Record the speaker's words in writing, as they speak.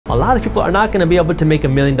a lot of people are not going to be able to make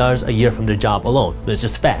 $1 million a year from their job alone. It's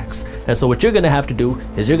just facts. And so what you're going to have to do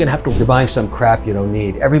is you're buying some crap you don't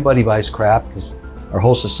need. Everybody buys crap because our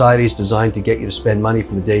whole society is designed to get you to spend money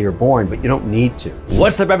from the day you're born, but you don't need to.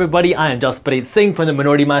 What's up, everybody? I am Jaspreet Singh from the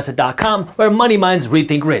MinorityMindset.com, where money minds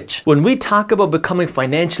rethink rich. When we talk about becoming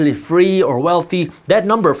financially free or wealthy, that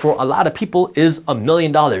number for a lot of people is $1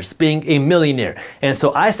 million, being a millionaire. And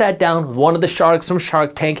so I sat down with one of the sharks from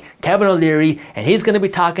Shark Tank, Kevin O'Leary, and he's going to be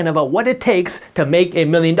talking about what it takes to make $1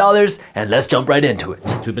 million. And let's jump right into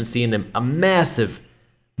it. We've been seeing a massive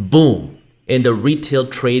boom in the retail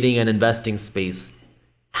trading and investing space.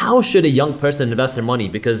 How should a young person invest their money?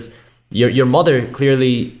 Because your mother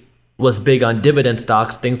clearly was big on dividend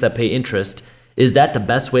stocks, things that pay interest. Is that the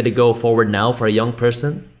best way to go forward now for a young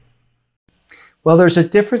person? Well, there's a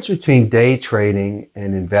difference between day trading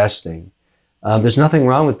and investing. There's nothing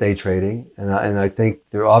wrong with day trading. And I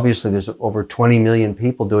think there's over 20 million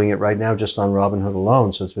people doing it right now just on Robinhood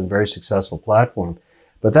alone. So it's been a very successful platform.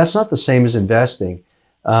 But that's not the same as investing.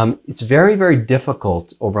 It's very, very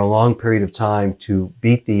difficult over a long period of time to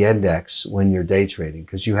beat the index when you're day trading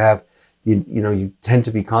because you tend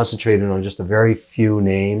to be concentrated on just a very few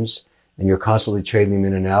names and you're constantly trading them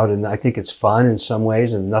in and out. And I think it's fun in some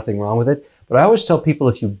ways and nothing wrong with it. But I always tell people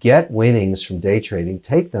if you get winnings from day trading,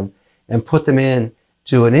 take them and put them in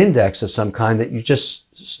to an index of some kind that you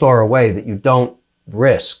just store away, that you don't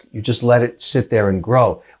risk. You just let it sit there and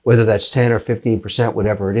grow, whether that's 10 or 15%,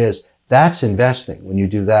 whatever it is. That's investing when you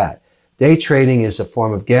do that. Day trading is a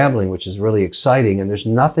form of gambling, which is really exciting, and there's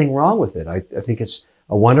nothing wrong with it. I think it's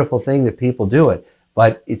a wonderful thing that people do it,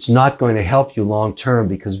 but it's not going to help you long term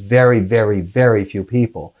because very, very, very few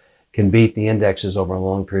people can beat the indexes over a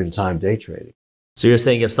long period of time day trading. So you're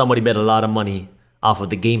saying if somebody made a lot of money off of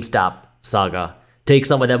the GameStop saga, take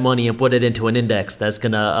some of that money and put it into an index that's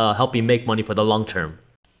going to help you make money for the long term.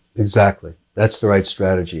 Exactly. That's the right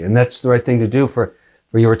strategy, and that's the right thing to do for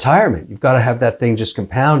your retirement. You've got to have that thing just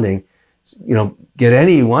compounding, get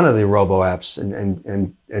any one of the robo apps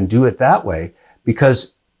and do it that way,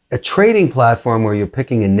 because a trading platform where you're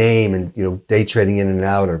picking a name and, day trading in and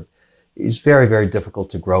out is very, very difficult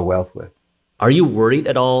to grow wealth with. Are you worried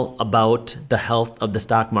at all about the health of the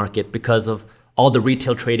stock market because of all the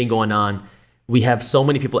retail trading going on? We have so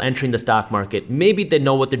many people entering the stock market. Maybe they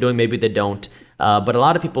know what they're doing, maybe they don't. But a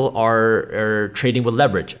lot of people are trading with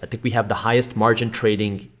leverage. I think we have the highest margin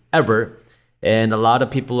trading ever. And a lot of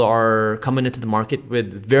people are coming into the market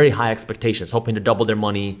with very high expectations, hoping to double their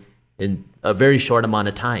money in a very short amount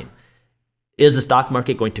of time. Is the stock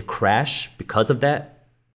market going to crash because of that?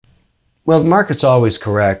 Well, the market's always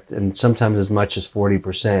correct, and sometimes as much as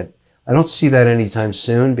 40%. I don't see that anytime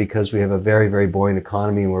soon because we have a very, very buoyant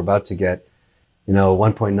economy and we're about to get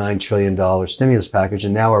 $1.9 trillion stimulus package,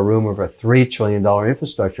 and now a rumor of a $3 trillion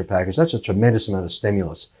infrastructure package. That's a tremendous amount of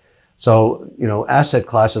stimulus. So, asset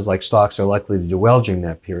classes like stocks are likely to do well during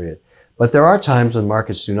that period. But there are times when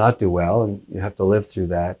markets do not do well, and you have to live through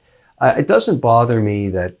that. It doesn't bother me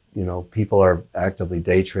that, people are actively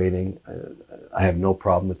day trading. I have no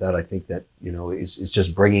problem with that. I think that, it's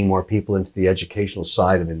just bringing more people into the educational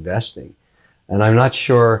side of investing. And I'm not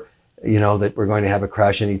sure that we're going to have a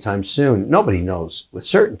crash anytime soon. Nobody knows with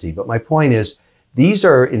certainty. But my point is, these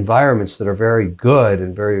are environments that are very good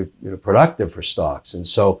and very productive for stocks. And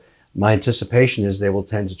so my anticipation is they will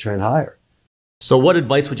tend to trend higher. So what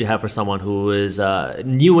advice would you have for someone who is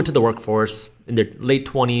new into the workforce, in their late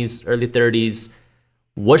 20s, early 30s?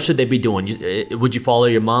 What should they be doing? Would you follow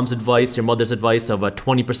your mom's advice, your mother's advice of a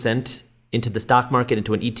 20% into the stock market,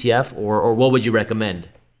 into an ETF, or what would you recommend?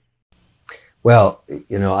 Well,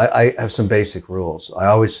 I have some basic rules. I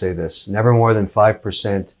always say this: never more than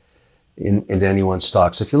 5% into any one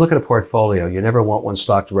stock. So if you look at a portfolio, you never want one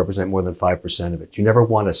stock to represent more than 5% of it. You never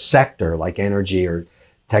want a sector like energy or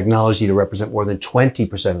technology to represent more than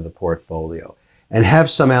 20% of the portfolio. And have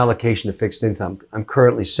some allocation to fixed income. I'm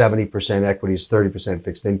currently 70% equities, 30%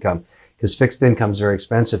 fixed income, because fixed income is very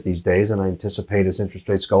expensive these days, and I anticipate as interest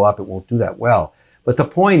rates go up, it won't do that well. But the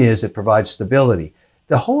point is, it provides stability.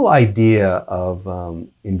 The whole idea of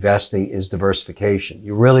investing is diversification.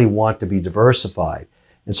 You really want to be diversified.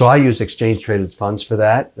 And so I use exchange-traded funds for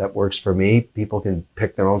that. That works for me. People can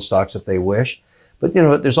pick their own stocks if they wish. But,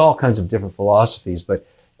 there's all kinds of different philosophies. But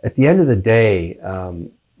at the end of the day,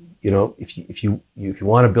 if you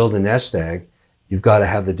want to build a nest egg, you've got to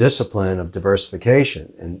have the discipline of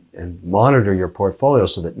diversification and monitor your portfolio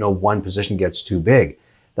so that no one position gets too big.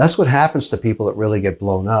 That's what happens to people that really get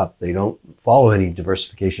blown up. They don't follow any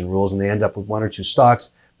diversification rules and they end up with one or two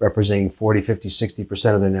stocks representing 40, 50,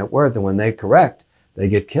 60% of their net worth. And when they correct, they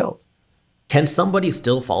get killed. Can somebody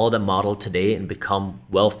still follow the model today and become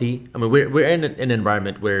wealthy? I mean, we're in an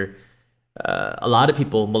environment where a lot of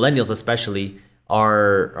people, millennials especially,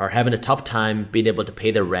 are having a tough time being able to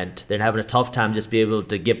pay their rent. They're having a tough time just being able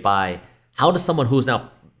to get by. How does someone who's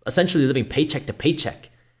now essentially living paycheck to paycheck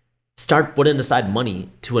start putting aside money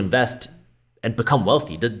to invest and become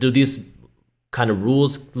wealthy? Do these kind of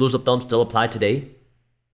rules of thumb still apply today?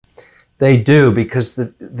 They do, because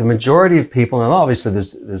the majority of people, and obviously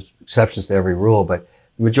there's exceptions to every rule, but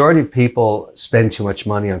the majority of people spend too much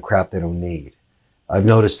money on crap they don't need. I've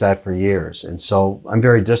noticed that for years. And so I'm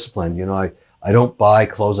very disciplined. You know, I don't buy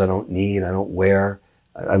clothes I don't need, I don't wear.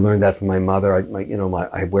 I learned that from my mother.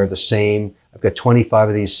 I wear the same. I've got 25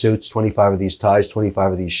 of these suits, 25 of these ties,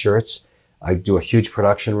 25 of these shirts. I do a huge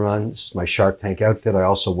production run. This is my Shark Tank outfit. I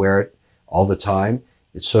also wear it all the time.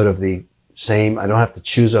 It's sort of the same. I don't have to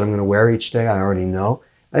choose what I'm going to wear each day. I already know.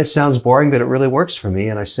 And it sounds boring, but it really works for me,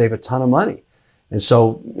 and I save a ton of money. And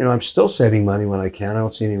so, you know, I'm still saving money when I can. I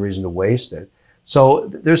don't see any reason to waste it. So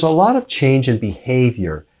there's a lot of change in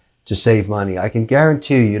behavior to save money. I can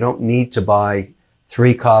guarantee you don't need to buy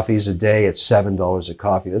 3 coffees a day at $7 a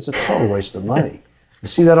coffee. That's a total waste of money. You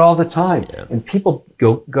see that all the time. Yeah. And people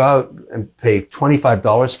go out and pay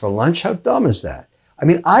 $25 for lunch. How dumb is that? I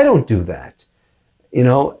mean, I don't do that. You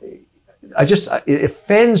know, it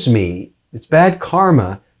offends me. It's bad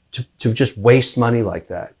karma to just waste money like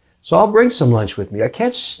that. So I'll bring some lunch with me. I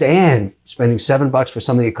can't stand spending $7 for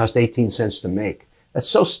something that cost 18 cents to make. That's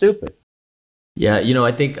so stupid. Yeah, you know,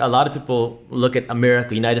 I think a lot of people look at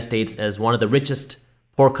America, United States, as one of the richest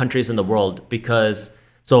poor countries in the world because,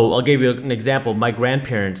 so I'll give you an example. My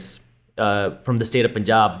grandparents from the state of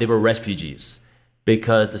Punjab, they were refugees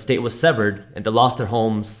because the state was severed and they lost their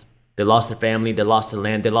homes, they lost their family, they lost their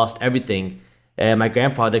land, they lost everything. And my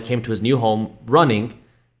grandfather came to his new home running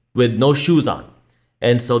with no shoes on.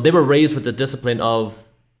 And so they were raised with the discipline of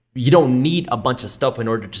you don't need a bunch of stuff in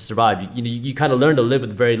order to survive. You kind of learn to live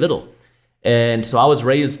with very little. And so I was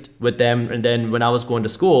raised with them. And then when I was going to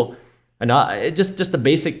school, and just the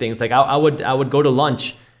basic things, like I would go to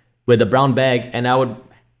lunch with a brown bag, and I would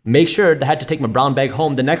make sure that I had to take my brown bag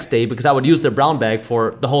home the next day because I would use the brown bag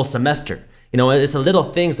for the whole semester. You know, it's the little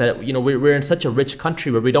things that, you know, we're in such a rich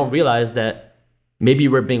country where we don't realize that maybe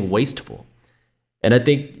we're being wasteful. And I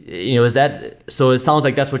think, you know, so it sounds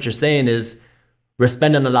like that's what you're saying is we're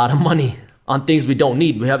spending a lot of money on things we don't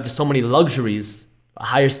need. We have just so many luxuries, a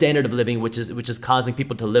higher standard of living, which is causing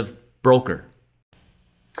people to live broker.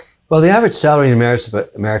 Well, the average salary in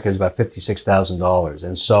America is about $56,000.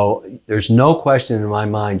 And so there's no question in my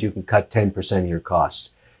mind you can cut 10% of your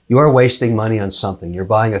costs. You are wasting money on something. You're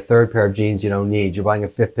buying a 3rd pair of jeans you don't need. You're buying a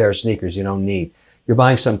 5th pair of sneakers you don't need. You're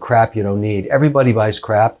buying some crap you don't need. Everybody buys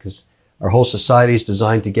crap because our whole society is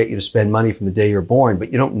designed to get you to spend money from the day you're born,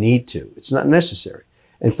 but you don't need to. It's not necessary.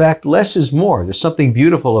 In fact, less is more. There's something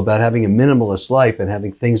beautiful about having a minimalist life and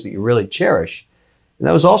having things that you really cherish. And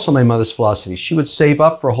that was also my mother's philosophy. She would save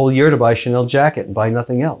up for a whole year to buy a Chanel jacket and buy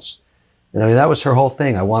nothing else. And I mean, that was her whole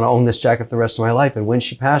thing. I want to own this jacket for the rest of my life. And when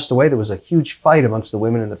she passed away, there was a huge fight amongst the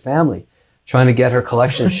women in the family trying to get her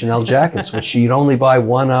collection of Chanel jackets, which she'd only buy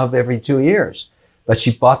one of every 2 years. But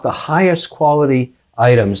she bought the highest quality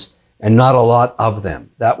items and not a lot of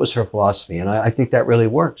them. That was her philosophy. And I think that really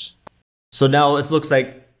works. So now it looks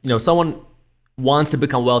like, you know, someone wants to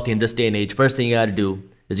become wealthy in this day and age. First thing you got to do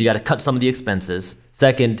is you got to cut some of the expenses.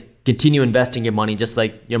 Second, continue investing your money just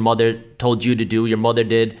like your mother told you to do, your mother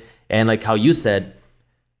did, and like how you said.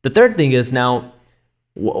 The third thing is now,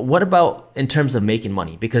 what about in terms of making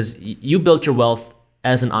money? Because you built your wealth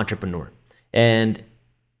as an entrepreneur. And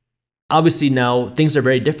obviously now things are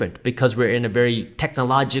very different because we're in a very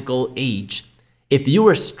technological age. If you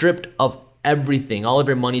were stripped of everything, all of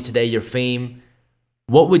your money today, your fame,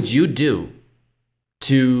 what would you do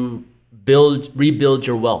to rebuild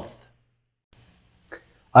your wealth?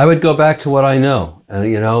 I would go back to what I know. And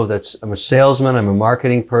you know, I'm a salesman, I'm a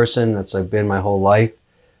marketing person, I've been my whole life.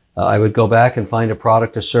 I would go back and find a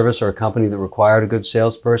product or service or a company that required a good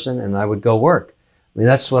salesperson, and I would go work. I mean,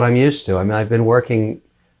 that's what I'm used to. I mean, I've been working,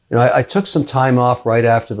 you know, I took some time off right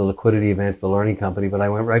after the liquidity event, the learning company, but I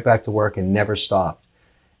went right back to work and never stopped.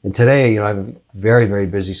 And today, you know, I have a very, very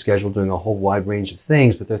busy schedule doing a whole wide range of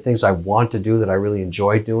things, but there are things I want to do that I really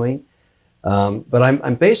enjoy doing. But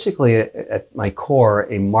I'm basically at my core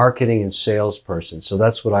a marketing and sales person. So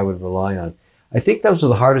that's what I would rely on. I think those are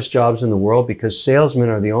the hardest jobs in the world because salesmen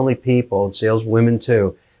are the only people, and saleswomen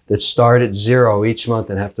too, that start at 0 each month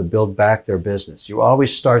and have to build back their business. You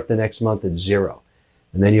always start the next month at 0.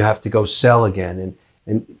 And then you have to go sell again.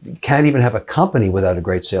 And you can't even have a company without a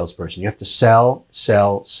great salesperson. You have to sell,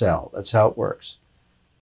 sell, sell. That's how it works.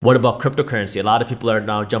 What about cryptocurrency? A lot of people are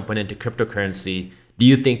now jumping into cryptocurrency. Do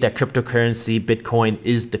you think that cryptocurrency, Bitcoin,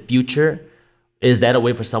 is the future? Is that a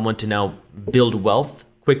way for someone to now build wealth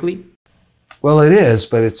quickly? Well, it is,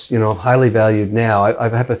 but it's, highly valued now. I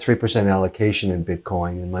have a 3% allocation in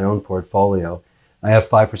Bitcoin in my own portfolio. I have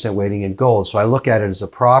 5% weighting in gold. So I look at it as a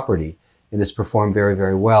property, and it's performed very,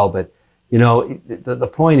 very well. But, the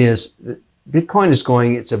point is, Bitcoin is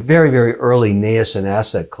it's a very, very early nascent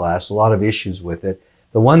asset class, a lot of issues with it.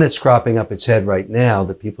 The one that's cropping up its head right now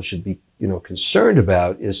that people should be, concerned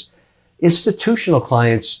about is institutional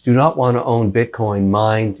clients do not want to own Bitcoin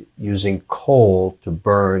mined using coal to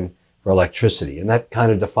burn for electricity. And that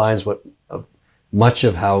kind of defines much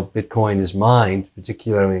of how Bitcoin is mined,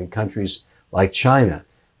 particularly in countries like China,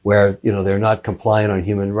 where, they're not compliant on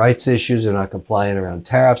human rights issues. They're not compliant around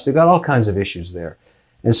tariffs. They've got all kinds of issues there.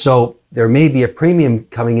 And so there may be a premium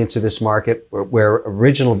coming into this market where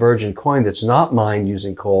original virgin coin that's not mined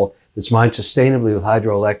using coal, that's mined sustainably with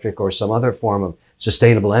hydroelectric or some other form of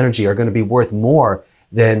sustainable energy, are going to be worth more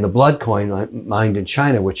than the blood coin mined in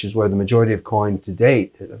China, which is where the majority of coin to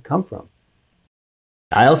date have come from.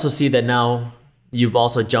 I also see that now you've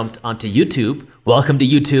also jumped onto YouTube. Welcome to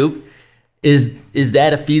YouTube. Is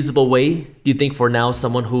that a feasible way, do you think, for now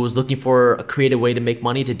someone who is looking for a creative way to make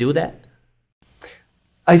money to do that?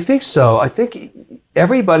 I think so. I think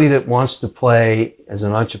everybody that wants to play as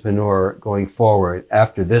an entrepreneur going forward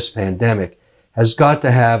after this pandemic has got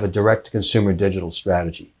to have a direct-to-consumer digital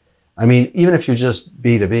strategy. I mean, even if you're just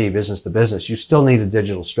B2B, business to business, you still need a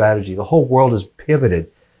digital strategy. The whole world is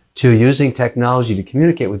pivoted to using technology to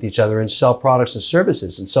communicate with each other and sell products and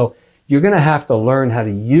services. And so you're going to have to learn how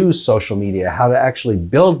to use social media, how to actually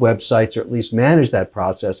build websites or at least manage that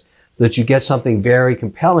process, so that you get something very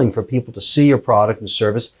compelling for people to see your product and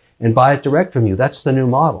service and buy it direct from you. That's the new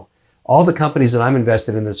model. All the companies that I'm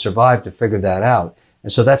invested in that survived to figure that out.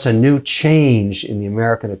 And so that's a new change in the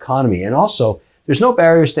American economy. And also, there's no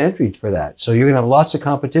barriers to entry for that. So you're going to have lots of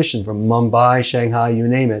competition from Mumbai, Shanghai, you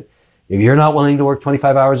name it. If you're not willing to work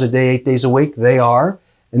 25 hours a day, 8 days a week, they are,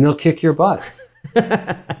 and they'll kick your butt.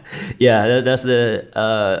 Yeah, that's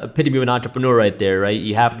the epitome of an entrepreneur right there, right?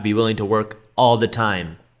 You have to be willing to work all the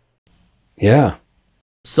time. Yeah.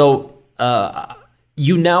 So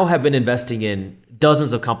you now have been investing in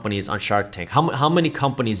dozens of companies on Shark Tank. How many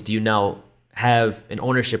companies do you now have an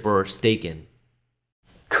ownership or stake in?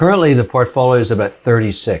 Currently, the portfolio is about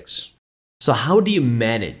 36. So how do you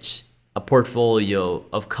manage a portfolio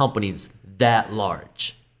of companies that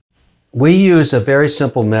large? We use a very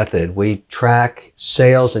simple method. We track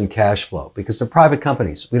sales and cash flow because they're private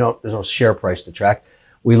companies. There's no share price to track.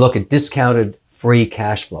 We look at discounted free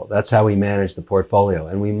cash flow. That's how we manage the portfolio.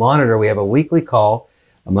 And we monitor. We have a weekly call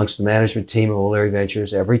amongst the management team of O'Leary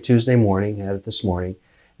Ventures every Tuesday morning. Had it this morning.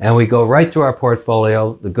 And we go right through our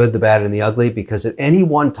portfolio, the good, the bad, and the ugly, because at any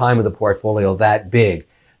one time of the portfolio that big,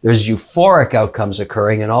 there's euphoric outcomes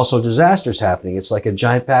occurring and also disasters happening. It's like a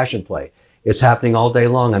giant passion play. It's happening all day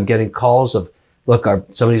long. I'm getting calls of, look,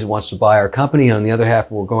 somebody wants to buy our company, and on the other half,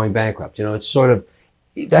 we're going bankrupt. It's sort of,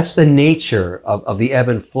 that's the nature of the ebb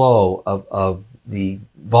and flow of the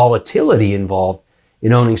volatility involved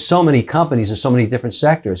in owning so many companies in so many different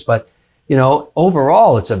sectors. But,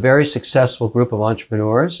 overall, it's a very successful group of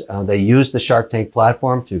entrepreneurs. They use the Shark Tank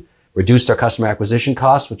platform to reduce their customer acquisition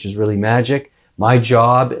costs, which is really magic. My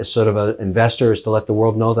job as sort of an investor is to let the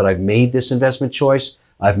world know that I've made this investment choice.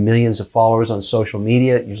 I have millions of followers on social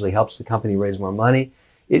media. It usually helps the company raise more money.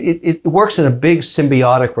 It works in a big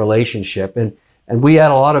symbiotic relationship, and we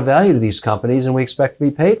add a lot of value to these companies, and we expect to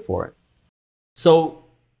be paid for it. So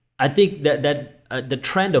I think that the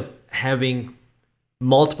trend of having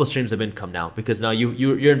multiple streams of income now, because now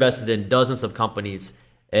you're invested in dozens of companies,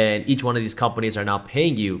 and each one of these companies are now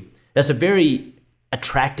paying you. That's a very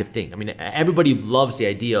attractive thing. I mean, everybody loves the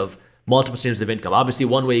idea of multiple streams of income. Obviously,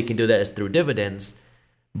 one way you can do that is through dividends.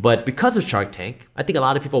 But because of Shark Tank, I think a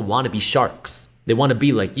lot of people want to be sharks. They want to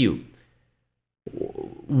be like you.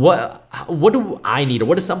 What do I need, or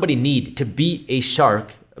what does somebody need to be a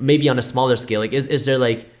shark, maybe on a smaller scale? Like, is there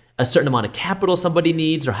like a certain amount of capital somebody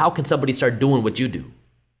needs, or how can somebody start doing what you do?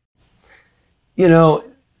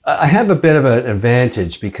 I have a bit of an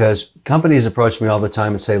advantage because companies approach me all the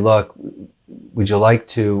time and say, look, would you like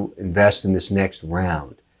to invest in this next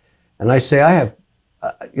round? And I say, I have,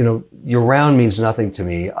 your round means nothing to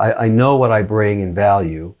me. I know what I bring in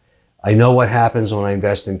value. I know what happens when I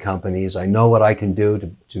invest in companies. I know what I can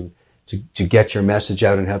do to get your message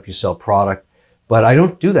out and help you sell product, but I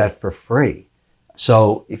don't do that for free.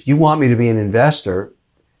 So if you want me to be an investor,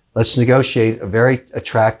 let's negotiate a very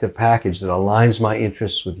attractive package that aligns my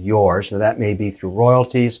interests with yours. Now that may be through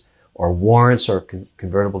royalties or warrants or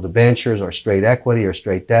convertible debentures or straight equity or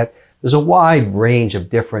straight debt. There's a wide range of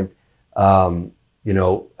different,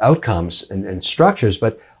 outcomes and structures,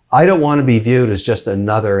 but I don't want to be viewed as just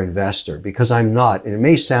another investor because I'm not. And it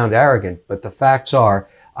may sound arrogant, but the facts are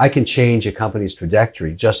I can change a company's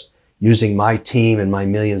trajectory just using my team and my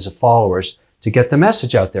millions of followers to get the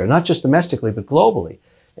message out there, not just domestically, but globally.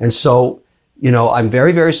 And so, I'm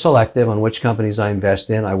very, very selective on which companies I invest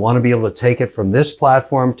in. I want to be able to take it from this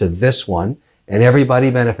platform to this one, and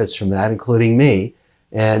everybody benefits from that, including me.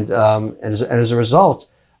 And as a result,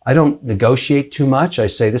 I don't negotiate too much. I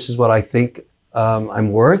say, this is what I think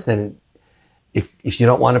I'm worth. And if you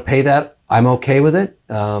don't want to pay that, I'm okay with it.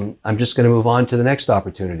 I'm just going to move on to the next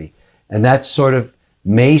opportunity. And that sort of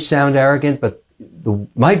may sound arrogant, but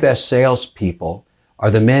my best salespeople are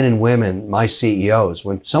the men and women, my CEOs.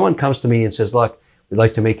 When someone comes to me and says, look, we'd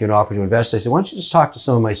like to make you an offer to invest, I say, why don't you just talk to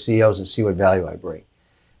some of my CEOs and see what value I bring?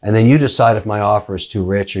 And then you decide if my offer is too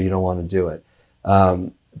rich or you don't want to do it.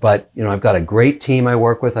 But I've got a great team I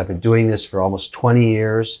work with. I've been doing this for almost 20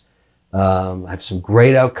 years. I have some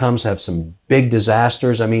great outcomes, I have some big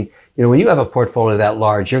disasters. I mean, when you have a portfolio that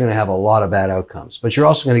large, you're going to have a lot of bad outcomes, but you're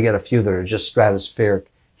also going to get a few that are just stratospheric,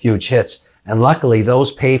 huge hits. And luckily,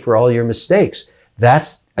 those pay for all your mistakes.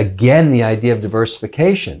 That's, again, the idea of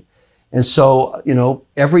diversification. And so,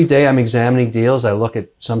 every day I'm examining deals. I look at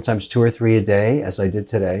sometimes 2 or 3 a day, as I did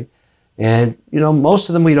today. And, most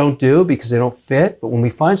of them we don't do because they don't fit. But when we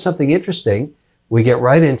find something interesting, we get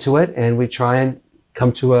right into it and we try and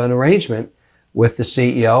come to an arrangement with the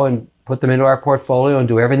CEO and put them into our portfolio and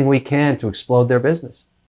do everything we can to explode their business.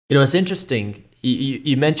 It's interesting.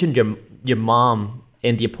 You mentioned your mom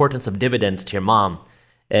and the importance of dividends to your mom.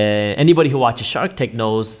 Anybody who watches Shark Tank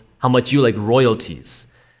knows how much you like royalties.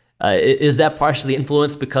 Is that partially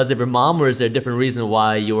influenced because of your mom, or is there a different reason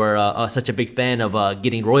why you are such a big fan of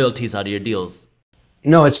getting royalties out of your deals?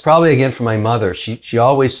 No, it's probably, again, from my mother. She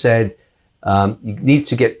always said, you need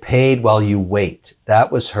to get paid while you wait.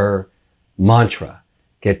 That was her mantra.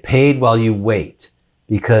 Get paid while you wait.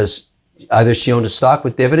 Because either she owned a stock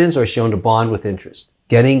with dividends or she owned a bond with interest.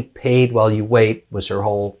 Getting paid while you wait was her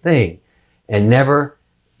whole thing. And never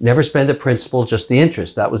spend the principal, just the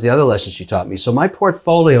interest. That was the other lesson she taught me. So my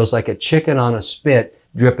portfolio is like a chicken on a spit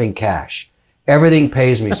dripping cash. Everything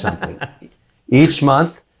pays me something each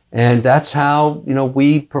month. And that's how,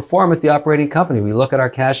 we perform at the operating company. We look at our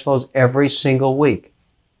cash flows every single week.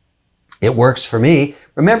 It works for me.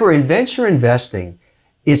 Remember, in venture investing,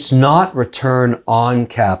 it's not return on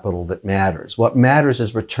capital that matters. What matters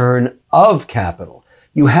is return of capital.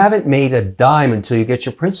 You haven't made a dime until you get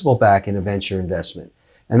your principal back in a venture investment.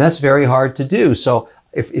 And that's very hard to do. So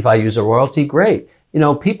if I use a royalty, great.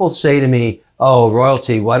 People say to me, oh,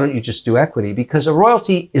 royalty, why don't you just do equity? Because a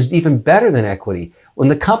royalty is even better than equity. When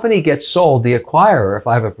the company gets sold, the acquirer, if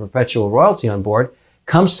I have a perpetual royalty on board,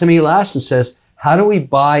 comes to me last and says, how do we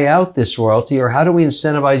buy out this royalty, or how do we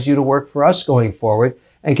incentivize you to work for us going forward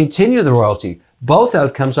and continue the royalty? Both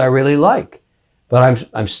outcomes I really like. But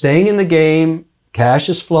I'm staying in the game. Cash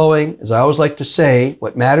is flowing. As I always like to say,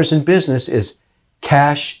 what matters in business is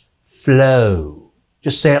cash flow.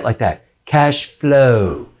 Just say it like that. Cash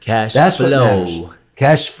flow. That's what matters.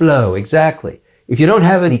 Cash flow, exactly. If you don't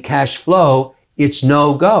have any cash flow, it's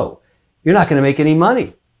no go. You're not going to make any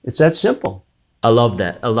money. It's that simple. I love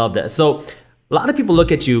that. I love that. So a lot of people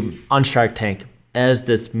look at you on Shark Tank as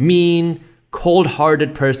this mean,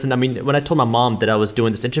 cold-hearted person. I mean, when I told my mom that I was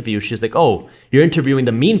doing this interview, she's like, oh, you're interviewing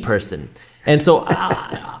the mean person. And so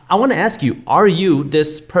I want to ask you, are you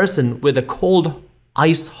this person with a cold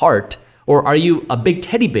ice heart, or are you a big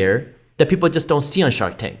teddy bear that people just don't see on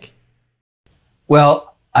Shark Tank?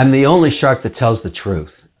 Well, I'm the only shark that tells the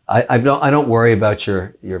truth. I don't worry about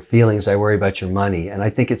your feelings. I worry about your money. And I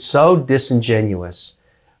think it's so disingenuous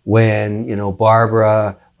when,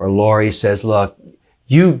 Barbara or Lori says, look,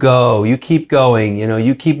 you keep going,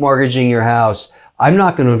 you keep mortgaging your house. I'm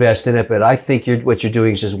not going to invest in it, but I think what you're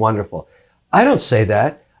doing is just wonderful. I don't say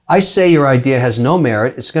that. I say your idea has no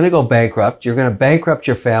merit. It's going to go bankrupt. You're going to bankrupt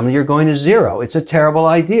your family. You're going to zero. It's a terrible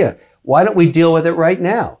idea. Why don't we deal with it right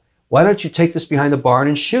now? Why don't you take this behind the barn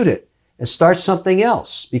and shoot it and start something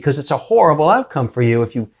else? Because it's a horrible outcome for you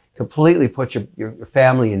if you completely put your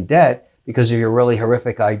family in debt because of your really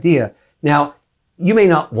horrific idea. Now, you may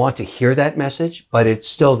not want to hear that message, but it's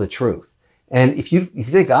still the truth. And if you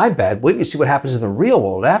think I'm bad, wait till you see what happens in the real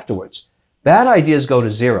world afterwards. Bad ideas go to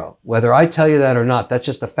zero. Whether I tell you that or not, that's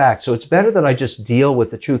just a fact. So it's better that I just deal with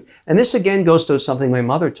the truth. And this again goes to something my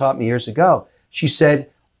mother taught me years ago. She said,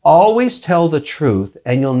 always tell the truth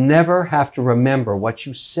and you'll never have to remember what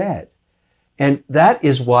you said. And that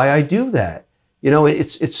is why I do that. You know,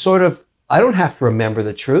 it's sort of, I don't have to remember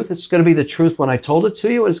the truth. It's going to be the truth when I told it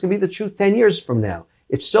to you, and it's going to be the truth 10 years from now.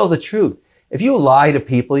 It's still the truth. If you lie to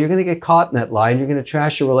people, you're going to get caught in that lie and you're going to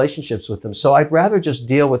trash your relationships with them. So I'd rather just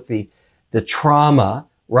deal with the trauma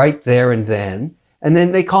right there and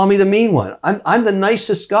then they call me the mean one. I'm the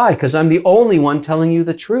nicest guy because I'm the only one telling you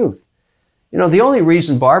the truth. You know, the only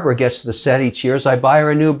reason Barbara gets to the set each year is I buy her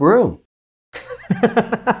a new broom.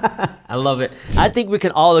 I love it. I think we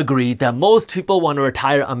can all agree that most people want to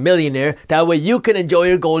retire a millionaire. That way you can enjoy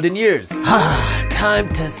your golden years. Time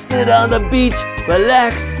to sit on the beach,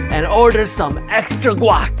 relax, and order some extra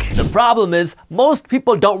guac. The problem is, most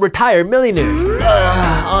people don't retire millionaires.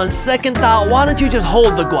 On second thought, why don't you just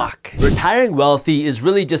hold the guac? Retiring wealthy is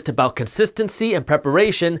really just about consistency and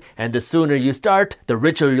preparation, and the sooner you start, the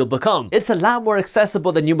richer you'll become. It's a lot more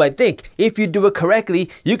accessible than you might think. If you do it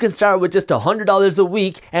correctly, you can start with just $100 a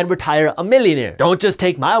week and retire a millionaire. Don't just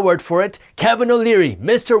take my word for it. Kevin O'Leary,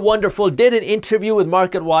 Mr. Wonderful, did an interview with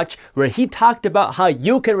MarketWatch where he talked about how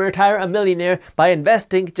you can retire a millionaire by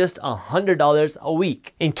investing just $100 a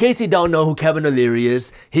week. In case you don't know who Kevin O'Leary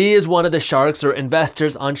is, he is one of the sharks or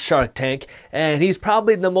investors on Shark Tank, and he's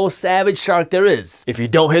probably the most savage shark there is. If you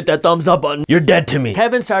don't hit that thumbs up button, you're dead to me.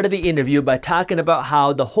 Kevin started the interview by talking about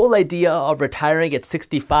how the whole idea of retiring at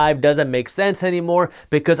 65 doesn't make sense anymore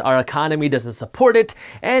because our economy doesn't support it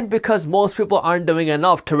and because most people aren't doing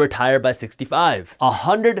enough to retire by 65.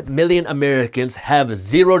 100 million Americans have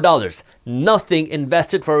 $0, nothing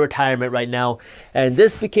invested for retirement right now, and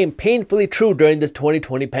this became painfully true during this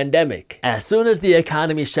 2020 pandemic. As soon as the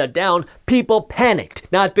economy shut down, people panicked,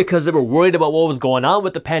 not because they were worried about what was going on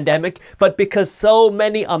with the pandemic, but because so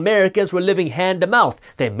many Americans were living hand to mouth.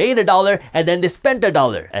 They made $1 and then they spent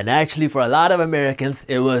 $1. And actually for a lot of Americans,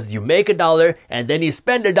 it was you make $1 and then you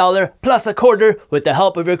spend $1 plus a quarter with the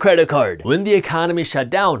help of your credit card. When the economy shut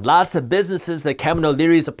down, lots of businesses that Kevin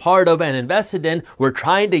O'Leary is a part of and invested in were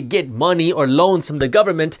trying to get money or loans from the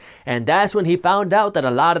government, and that's when he found out that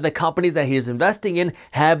a lot of the companies that he's investing in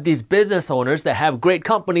have these business owners that have great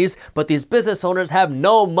companies, but these business owners have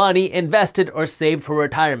no money invested or saved for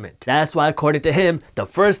retirement. That's why, according to him, the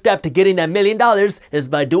first step to getting that $1 million is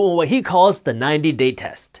by doing what he calls the 90-day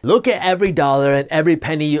test. Look at every dollar and every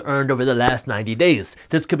penny you earned over the last 90 days.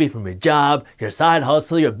 This could be from your job, your side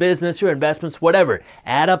hustle, your business, your investments, whatever.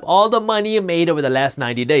 Add up all the money you made over the last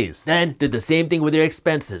 90 days. Then do the same thing with your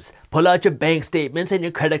expenses. Pull out your bank statements and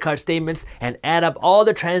your credit card statements and add up all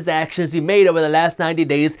the transactions you made over the last 90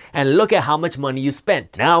 days and look at how much money you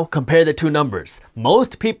spent. Now compare the two numbers.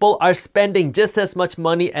 Most people are spending just as much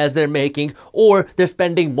money as they're making, or they're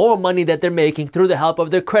spending more money that they're making through the help of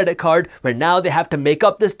their credit card, where now they have to make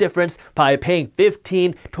up this difference by paying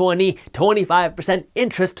 15, 20, 25%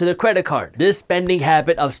 interest to the credit card. This spending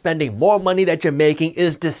habit of spending more money that you're making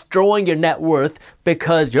is destroying your net worth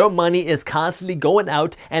because your money is constantly going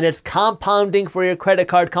out and it's compounding for your credit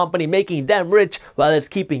card company, making them rich while it's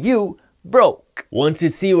keeping you broke. Once you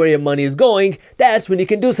see where your money is going, that's when you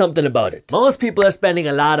can do something about it. Most people are spending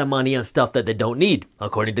a lot of money on stuff that they don't need.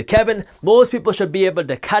 According to Kevin, most people should be able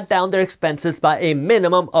to cut down their expenses by a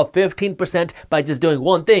minimum of 15% by just doing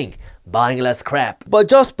one thing: buying less crap. But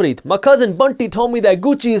Jaspreet, my cousin Bunty told me that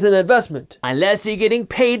Gucci is an investment. Unless you're getting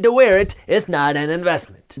paid to wear it, it's not an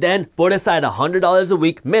investment. Then put aside $100 a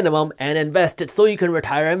week minimum and invest it so you can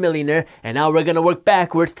retire a millionaire, and now we're gonna work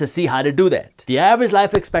backwards to see how to do that. The average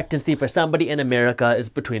life expectancy for somebody in America is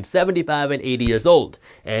between 75 and 80 years old.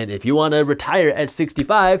 And if you wanna retire at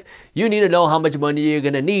 65, you need to know how much money you're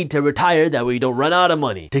gonna need to retire, that way you don't run out of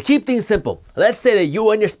money. To keep things simple, let's say that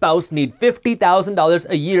you and your spouse need $50,000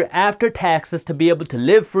 a year after taxes to be able to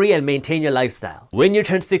live free and maintain your lifestyle. When you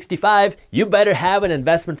turn 65, you better have an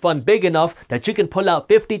investment fund big enough that you can pull out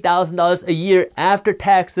 $50,000 a year after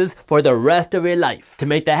taxes for the rest of your life. To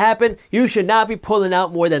make that happen, you should not be pulling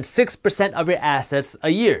out more than 6% of your assets a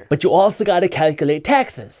year. But you also got to calculate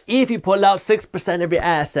taxes. If you pull out 6% of your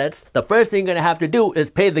assets, the first thing you're going to have to do is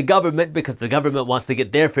pay the government, because the government wants to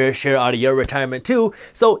get their fair share out of your retirement too.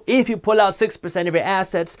 So if you pull out 6% of your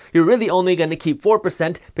assets, you're really only going to keep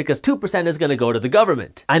 4% because 2% is going to go to the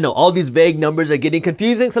government. I know all these vague numbers are getting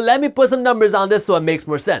confusing, so let me put some numbers on this so it makes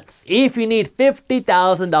more sense. If you need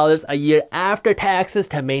 $50,000 a year after taxes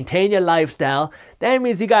to maintain your lifestyle, That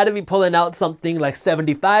means you got to be pulling out something like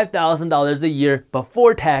 $75,000 a year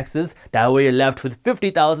before taxes. That way you're left with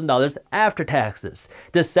 $50,000 after taxes.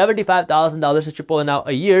 This $75,000 that you're pulling out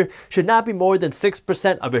a year should not be more than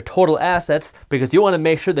 6% of your total assets, because you want to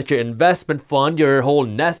make sure that your investment fund, your whole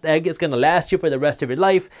nest egg, is going to last you for the rest of your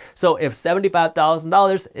life. So if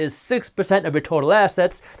 $75,000 is 6% of your total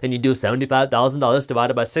assets, then you do $75,000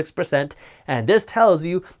 divided by 6%, and this tells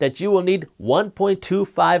you that you will need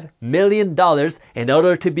 $1.25 million in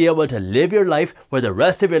order to be able to live your life for the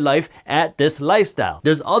rest of your life at this lifestyle.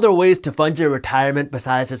 There's other ways to fund your retirement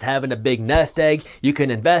besides just having a big nest egg. You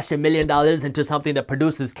can invest your $1 million into something that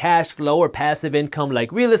produces cash flow or passive income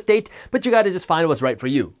like real estate, but you got to just find what's right for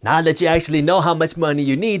you. Now that you actually know how much money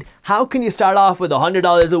you need, how can you start off with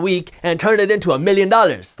 $100 a week and turn it into $1 million?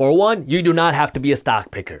 For one, you do not have to be a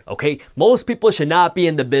stock picker, okay? Most people should not be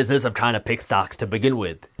in the business of trying to pick stocks to begin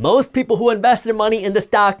with. Most people who invest their money in the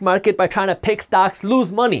stock market by trying to pick stocks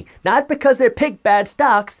lose money, not because they pick bad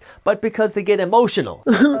stocks, but because they get emotional.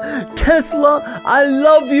 Tesla, I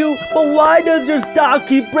love you, but why does your stock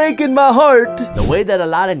keep breaking my heart? The way that a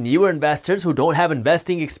lot of newer investors who don't have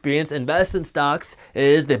investing experience invest in stocks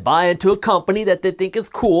is they buy into a company that they think is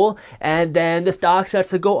cool, and then the stock starts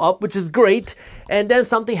to go up, which is great, and then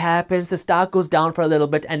something happens, the stock goes down for a little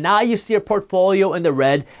bit, and now you see your portfolio in the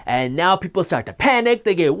red, and now people start to panic,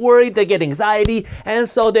 they get worried, they get anxiety, and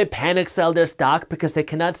so they panic sell their stock because they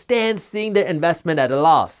cannot stand seeing their investment at a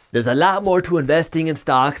loss. There's a lot more to investing in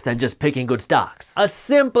stocks than just picking good stocks. A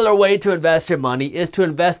simpler way to invest your money is to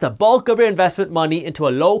invest the bulk of your investment money into a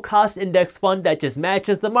low-cost index fund that just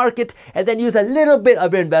matches the market, and then use a little bit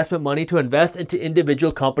of your investment money to invest into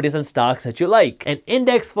individual companies and stocks that you like. An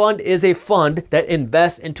index fund is a fund that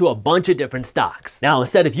invests into a bunch of different stocks. Now,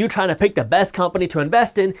 instead of you trying to pick the best company to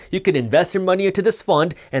invest in, you can invest your money into this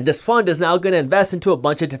fund, and this fund is now going to invest into a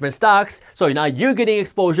bunch of different stocks, so now you're getting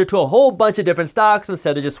exposure to a whole bunch of different stocks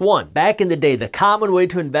instead of just one. Back in the day, the common way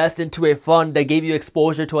to invest into a fund that gave you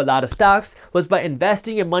exposure to a lot of stocks was by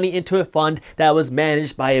investing your money into a fund that was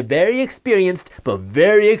managed by a very experienced but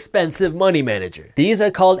very expensive money manager. These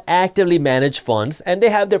are called actively managed funds, and they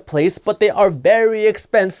have their place, but they are very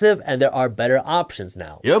expensive, and there are better options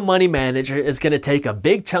now. Your money manager is going to take a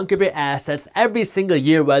big chunk of your assets every single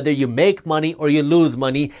year, whether you make money or you lose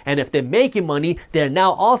money, and if they make you money, they're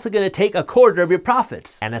now also going to take a quarter of your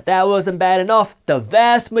profits. And if that wasn't bad enough, the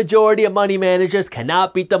vast majority of money managers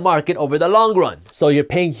cannot beat the market over the long run. So you're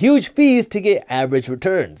paying huge fees to get average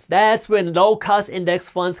returns. That's when low-cost index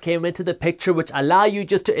funds came into the picture, which allow you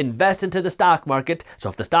just to invest into the stock market. So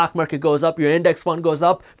if the stock market goes up, your index fund goes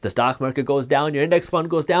up. If the stock market goes down, your index fund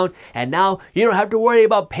goes down. And now you don't have to worry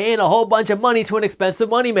about paying a whole bunch of money to an expensive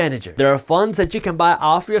money manager. There are funds that you can buy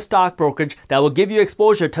off your stock brokerage that will give you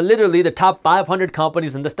exposure to literally the top 500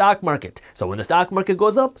 companies in the stock market. So when the stock market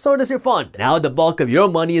goes up, so does your fund. Now the bulk of your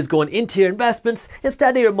money is going into your investments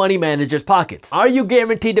instead of your money manager's pockets. Are you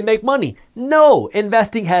guaranteed to make money? No,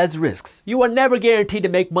 investing has risks. You are never guaranteed to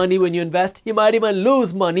make money when you invest. You might even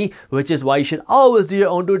lose money, which is why you should always do your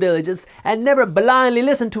own due diligence and never blindly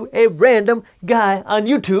listen to a random guy on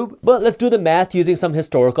YouTube. But let's do the math using some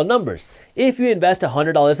historical numbers. If you invest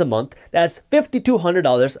 $100 a month, that's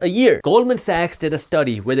 $5,200 a year. Goldman Sachs did a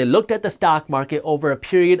study where they looked at the stock market over a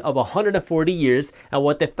period of 140 years, and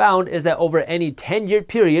what they found is that over any 10-year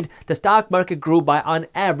period, the stock market grew by on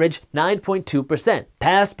average 9.2%.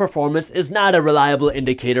 Past performance is not a reliable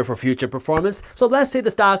indicator for future performance, so let's say the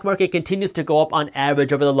stock market continues to go up on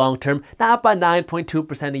average over the long term, not by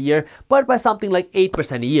 9.2% a year, but by something like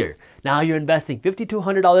 8% a year. Now you're investing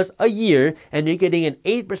 $5,200 a year, and you're getting an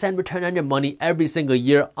 8% return on your money every single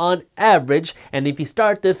year on average. And if you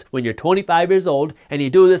start this when you're 25 years old and you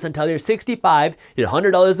do this until you're 65, your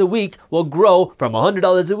 $100 a week will grow from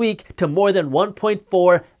 $100 a week to more than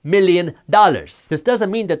 $1.4 million. This doesn't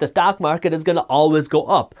mean that the stock market is going to always go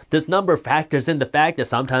up. This number factors in the fact that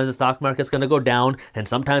sometimes the stock market is going to go down and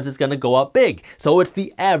sometimes it's going to go up big. So it's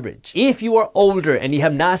the average. If you are older and you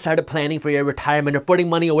have not started planning for your retirement or putting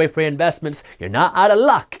money away for your investments, you're not out of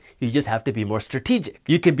luck. You just have to be more strategic.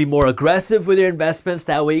 You can be more aggressive with your investments.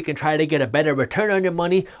 That way you can try to get a better return on your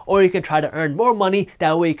money, or you can try to earn more money.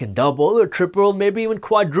 That way you can double or triple, maybe even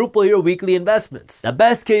quadruple your weekly investments. The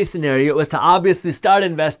best case scenario is to obviously start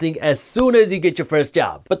investing as soon as you get your first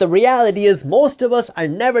job. But the reality is most of us are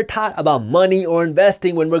never taught about money or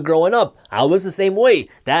investing when we're growing up. I was the same way.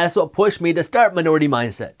 That's what pushed me to start Minority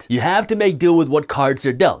Mindset. You have to make do with what cards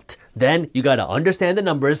you're dealt. Then you gotta understand the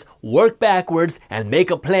numbers, work backwards, and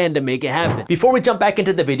make a plan to make it happen. Before we jump back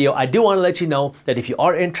into the video, I do wanna let you know that if you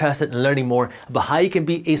are interested in learning more about how you can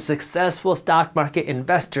be a successful stock market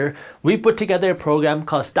investor, we put together a program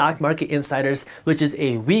called Stock Market Insiders, which is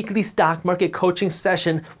a weekly stock market coaching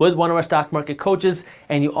session with one of our stock market coaches,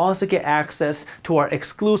 and you also get access to our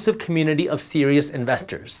exclusive community of serious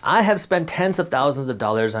investors. I have spent tens of thousands of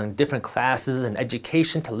dollars on different classes and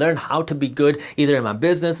education to learn how to be good either in my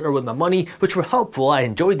business or with my money, which were helpful. I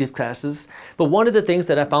enjoyed these classes. But one of the things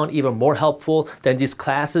that I found even more helpful than these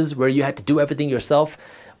classes where you had to do everything yourself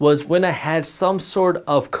was when I had some sort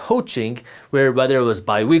of coaching, where whether it was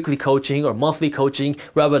bi-weekly coaching or monthly coaching,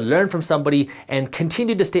 where I would learn from somebody and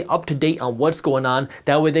continue to stay up to date on what's going on.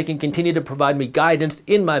 That way they can continue to provide me guidance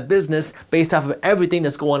in my business based off of everything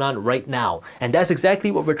that's going on right now. And that's exactly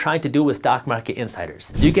what we're trying to do with Stock Market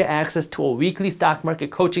Insiders. You get access to a weekly stock market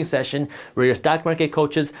coaching session where your stock market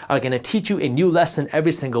coaches are gonna teach you a new lesson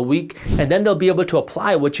every single week, and then they'll be able to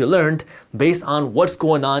apply what you learned based on what's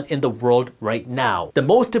going on in the world right now. The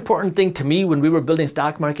most important thing to me when we were building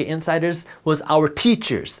Stock Market Insiders was our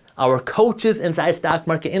teachers, our coaches inside Stock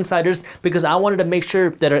Market Insiders, because I wanted to make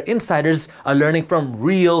sure that our insiders are learning from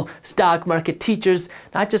real stock market teachers,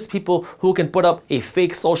 not just people who can put up a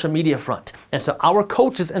fake social media front. And so our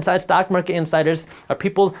coaches inside Stock Market Insiders are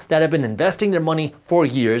people that have been investing their money for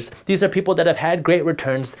years. These are people that have had great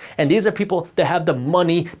returns, and these are people that have the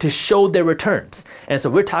money to show their returns. And so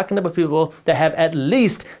we're talking about people that have at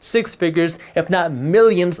least six figures, if not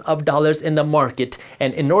millions of dollars in the market.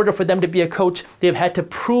 And in order for them to be a coach, they've had to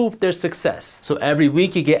prove their success. So every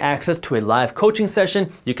week you get access to a live coaching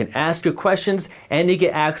session, you can ask your questions, and you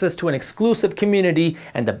get access to an exclusive community.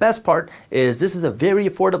 And the best part is this is a very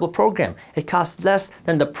affordable program. It costs less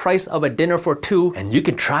than the price of a dinner for two, and you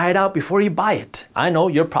can try it out before you buy it. I know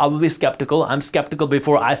you're probably skeptical. I'm skeptical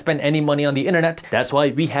before I spend any money on the internet. That's why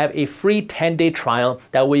we have a free 10-day trial.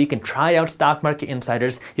 That way you can try out Stock Market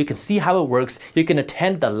Insiders. You can see how it works. You can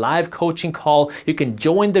attend the live coaching call. You can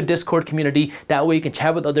join the Discord community. That way you can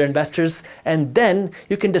chat with other investors, and then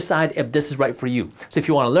you can decide if this is right for you. So if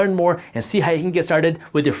you want to learn more and see how you can get started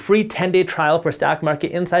with your free 10-day trial for Stock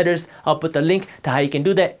Market Insiders, I'll put the link to how you can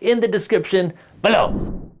do that in the description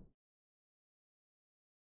below.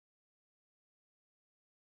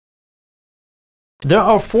 There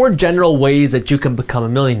are four general ways that you can become a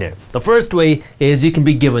millionaire. The first way is you can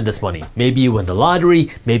be given this money. Maybe you win the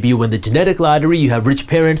lottery, maybe you win the genetic lottery, you have rich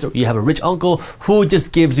parents, or you have a rich uncle who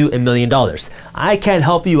just gives you $1 million. I can't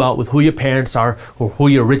help you out with who your parents are or who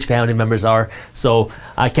your rich family members are, so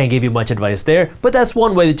I can't give you much advice there, but that's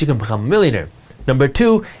one way that you can become a millionaire. Number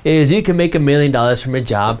two is you can make $1 million from a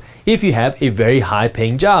job if you have a very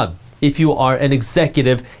high-paying job. If you are an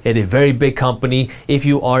executive at a very big company, if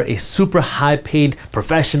you are a super high paid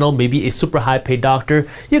professional, maybe a super high paid doctor,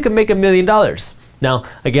 you can make $1 million. Now,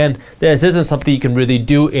 again, this isn't something you can really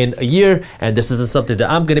do in a year, and this isn't something that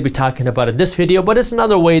I'm going to be talking about in this video, but it's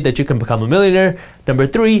another way that you can become a millionaire. Number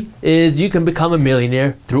three is you can become a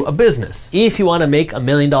millionaire through a business. If you want to make $1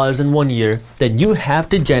 million in 1 year, then you have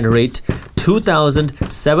to generate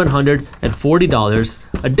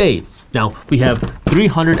 $2,740 a day. Now, we have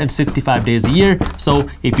 365 days a year, so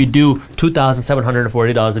if you do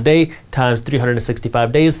 $2,740 a day times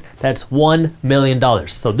 365 days, that's $1 million.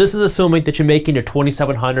 So this is assuming that you're making your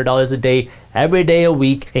 $2,700 a day every day a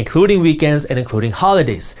week, including weekends and including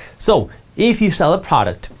holidays. So if you sell a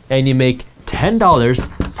product and you make $10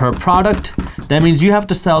 per product, that means you have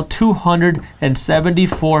to sell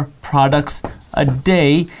 274 products a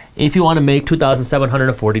day if you want to make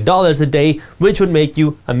 $2,740 a day, which would make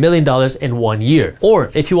you $1 million in 1 year. Or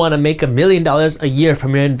if you want to make $1 million a year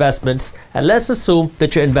from your investments, and let's assume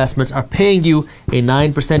that your investments are paying you a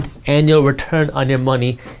 9% annual return on your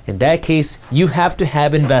money, in that case, you have to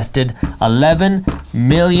have invested $11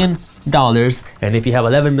 million. And if you have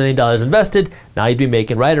 $11 million invested, now you'd be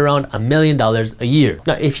making right around $1 million a year.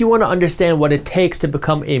 Now, if you want to understand what it takes to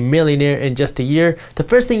become a millionaire in just a year, the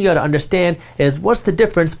first thing you got to understand is what's the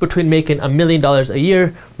difference between making $1 million a year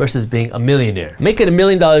versus being a millionaire. Making $1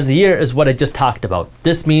 million a year is what I just talked about.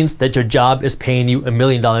 This means that your job is paying you $1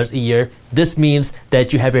 million a year. This means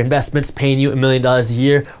that you have your investments paying you $1 million a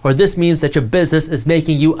year, or this means that your business is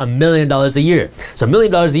making you $1 million a year. So $1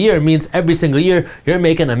 million a year means every single year you're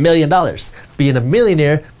making $1 million. Being a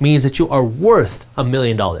millionaire means that you are worth $1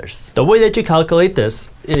 million. The way that you calculate this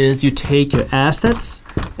is you take your assets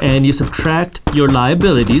and you subtract your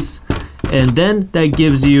liabilities, and then that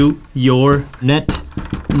gives you your net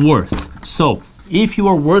worth. So if you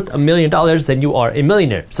are worth $1 million, then you are a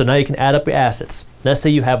millionaire. So now you can add up your assets. Let's say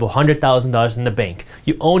you have $100,000 in the bank.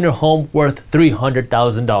 You own your home worth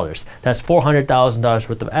 $300,000. That's $400,000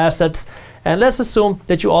 worth of assets. And let's assume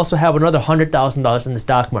that you also have another $100,000 in the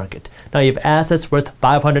stock market. Now you have assets worth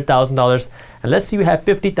 $500,000, and let's say you have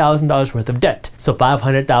 $50,000 worth of debt. So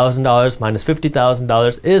 $500,000 minus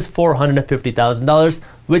 $50,000 is $450,000,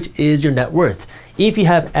 which is your net worth. If you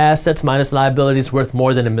have assets minus liabilities worth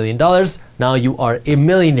more than $1 million, now you are a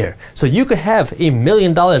millionaire. So you could have $1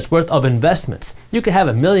 million worth of investments. You could have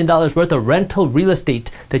 $1 million worth of rental real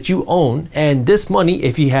estate that you own. And this money,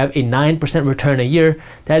 if you have a 9% return a year,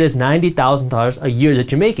 that is $90,000 a year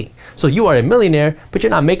that you're making. So you are a millionaire, but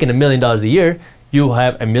you're not making $1 million a year. You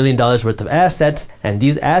have $1 million worth of assets, and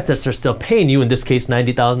these assets are still paying you, in this case,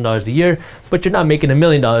 $90,000 a year, but you're not making $1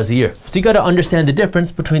 million a year. So you got to understand the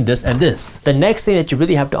difference between this and this. The next thing that you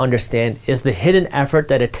really have to understand is the hidden effort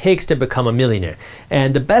that it takes to become a millionaire.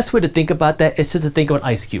 And the best way to think about that is just to think of an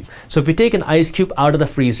ice cube. So if you take an ice cube out of the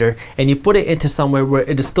freezer and you put it into somewhere where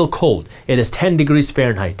it is still cold, it is 10 degrees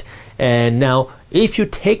Fahrenheit. And now, if you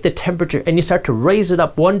take the temperature and you start to raise it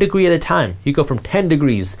up 1 degree at a time, you go from 10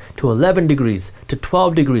 degrees to 11 degrees to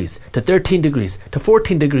 12 degrees to 13 degrees to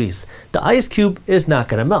 14 degrees, the ice cube is not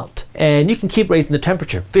going to melt. And you can keep raising the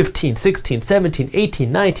temperature 15, 16, 17,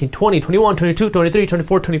 18, 19, 20, 21, 22, 23,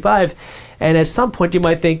 24, 25. And at some point you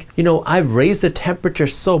might think, you know, I've raised the temperature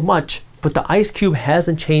so much, but the ice cube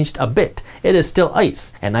hasn't changed a bit. It is still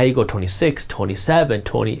ice. And now you go 26, 27,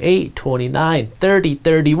 28, 29, 30,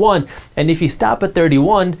 31. And if you stop at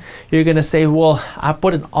 31, you're gonna say, well, I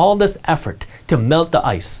put in all this effort to melt the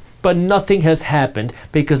ice, but nothing has happened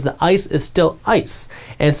because the ice is still ice.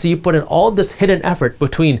 And so you put in all this hidden effort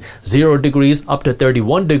between 0 degrees up to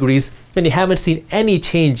 31 degrees, and you haven't seen any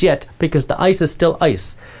change yet because the ice is still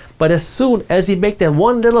ice. But as soon as you make that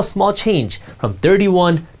one little small change from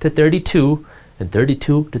 31 to 32 and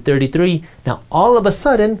 32 to 33, now all of a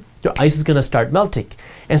sudden your ice is gonna start melting.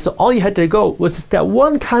 And so all you had to go was just that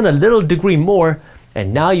one kind of little degree more,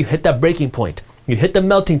 and now you hit that breaking point. You hit the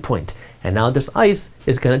melting point, and now this ice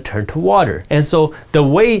is gonna turn to water. And so the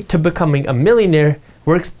way to becoming a millionaire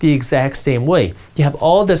works the exact same way. You have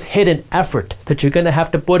all this hidden effort that you're gonna have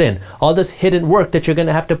to put in, all this hidden work that you're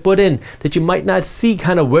gonna have to put in that you might not see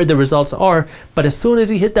kind of where the results are, but as soon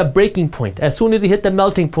as you hit that breaking point, as soon as you hit the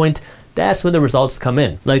melting point, that's when the results come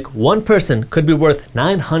in. Like one person could be worth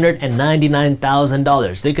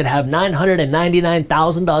 $999,000. They could have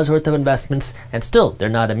 $999,000 worth of investments and still they're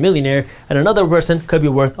not a millionaire. And another person could be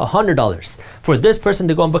worth $100. For this person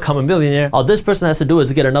to go and become a millionaire, all this person has to do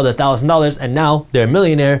is get another $1,000 and now they're a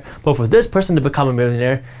millionaire. But for this person to become a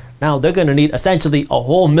millionaire, now they're gonna need essentially a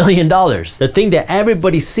whole $1 million. The thing that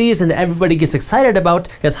everybody sees and that everybody gets excited about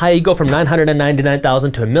is how you go from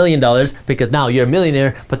 $999,000 to $1 million because now you're a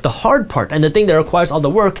millionaire. But the hard part and the thing that requires all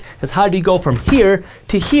the work is how do you go from here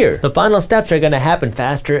to here? The final steps are gonna happen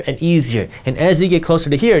faster and easier. And as you get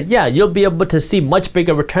closer to here, yeah, you'll be able to see much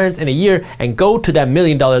bigger returns in a year and go to that $1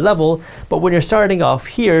 million level. But when you're starting off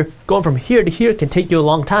here, going from here to here can take you a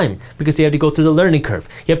long time because you have to go through the learning curve.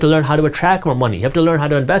 You have to learn how to attract more money. You have to learn how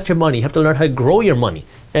to invest your money. You have to learn how to grow your money.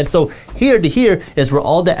 And so here to here is where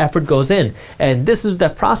all the effort goes in. And this is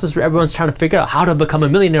that process where everyone's trying to figure out how to become a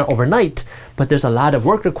millionaire overnight. But there's a lot of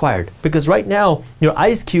work required because right now your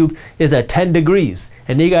ice cube is at 10 degrees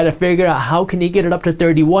and you got to figure out how can you get it up to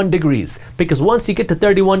 31 degrees. Because once you get to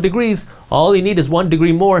 31 degrees, all you need is 1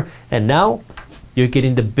 degree more. And now you're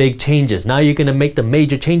getting the big changes. Now you're gonna make the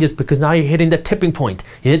major changes because now you're hitting the tipping point.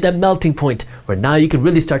 You hit that melting point where now you can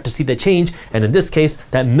really start to see the change, and in this case,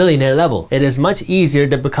 that millionaire level. It is much easier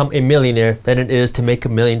to become a millionaire than it is to make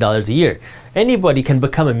 $1 million a year. Anybody can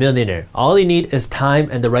become a millionaire. All you need is time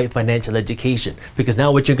and the right financial education. Because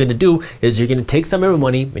now what you're gonna do is you're gonna take some of your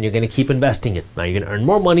money and you're gonna keep investing it. Now you're gonna earn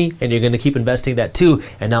more money and you're gonna keep investing that too.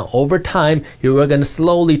 And now over time, you're gonna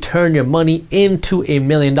slowly turn your money into $1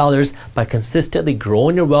 million by consistently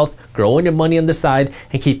growing your wealth, growing your money on the side,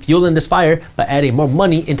 and keep fueling this fire by adding more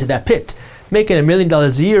money into that pit. Making $1 million a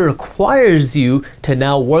year requires you to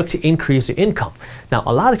now work to increase your income. Now,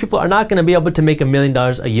 a lot of people are not going to be able to make $1 million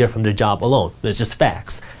a year from their job alone. It's just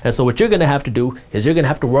facts. And so what you're going to have to do is you're going to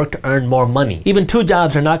have to work to earn more money. Even 2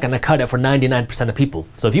 jobs are not going to cut it for 99% of people.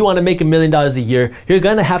 So if you want to make $1 million a year, you're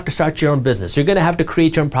going to have to start your own business. You're going to have to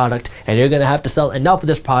create your own product, and you're going to have to sell enough of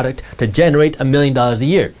this product to generate $1 million a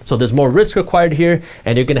year. So there's more risk required here,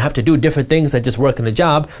 and you're going to have to do different things than just work in a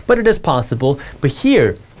job, but it is possible. But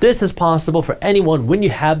here, This is possible for anyone when you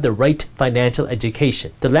have the right financial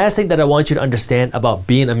education. The last thing that I want you to understand about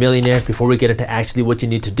being a millionaire before we get into actually what you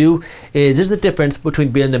need to do is there's a difference between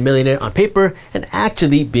being a millionaire on paper and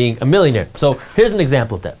actually being a millionaire. So here's an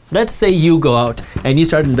example of that. Let's say you go out and you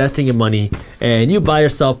start investing your money and you buy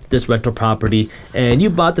yourself this rental property, and you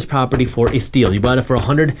bought this property for a steal. You bought it for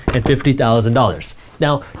 $150,000.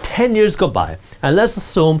 Now 10 years go by, and let's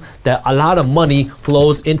assume that a lot of money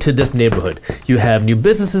flows into this neighborhood. You have new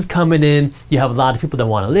businesses coming in, you have a lot of people that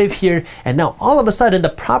want to live here, and now all of a sudden the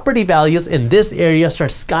property values in this area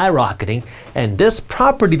start skyrocketing, and this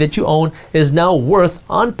property that you own is now worth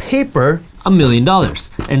on paper $1 million.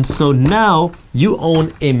 And so now you own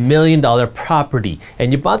 $1 million property,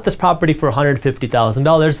 and you bought this property for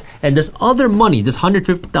 $150,000, and this other money, this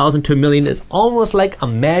 $150,000 to $1 million, is almost like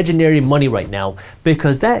imaginary money right now,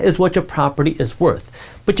 because that is what your property is worth.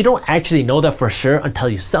 But you don't actually know that for sure until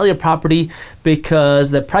you sell your property,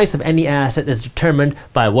 because the price of any asset is determined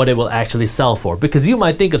by what it will actually sell for. Because you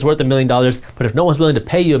might think it's worth $1 million, but if no one's willing to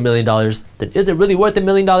pay you $1 million, then is it really worth $1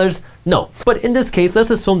 million? No. But in this case, let's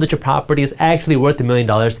assume that your property is actually worth $1 million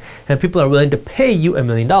and people are willing to pay you $1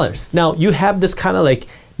 million. Now you have this kind of like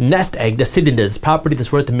nest egg that's sitting there, this property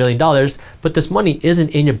that's worth $1 million, but this money isn't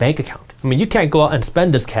in your bank account. I mean, you can't go out and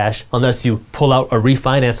spend this cash unless you pull out a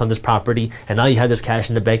refinance on this property, and now you have this cash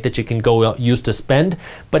in the bank that you can go out use to spend,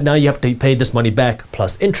 but now you have to pay this money back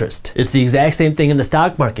plus interest. It's the exact same thing in the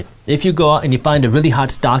stock market. If you go out and you find a really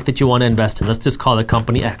hot stock that you want to invest in, let's just call it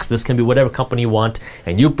company X. This can be whatever company you want,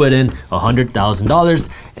 and you put in $100,000,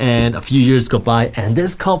 and a few years go by, and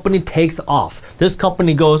this company takes off. This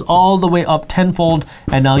company goes all the way up tenfold,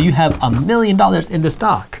 and now you have $1 million in the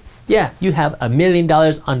stock. Yeah, you have $1 million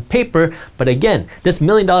on paper, but again, this $1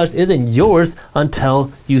 million isn't yours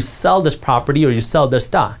until you sell this property or you sell this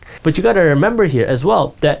stock. But you got to remember here as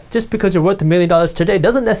well that just because you're worth $1 million today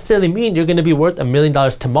doesn't necessarily mean you're going to be worth $1 million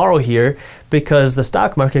tomorrow here, because the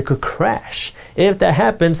stock market could crash. If that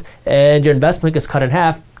happens and your investment gets cut in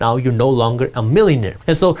half, now you're no longer a millionaire.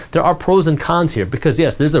 And so there are pros and cons here, because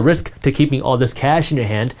yes, there's a risk to keeping all this cash in your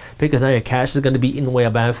hand, because now your cash is going to be eaten away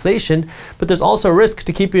by inflation, but there's also a risk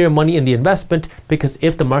to keeping your money in the investment, because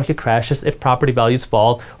if the market crashes, if property values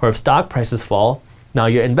fall, or if stock prices fall, now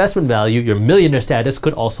your investment value, your millionaire status,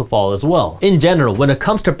 could also fall as well. In general, when it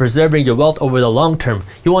comes to preserving your wealth over the long term,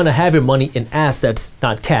 you want to have your money in assets,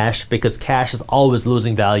 not cash, because cash is always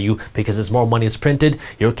losing value, because as more money is printed,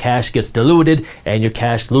 your cash gets diluted and your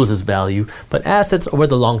cash loses value. But assets over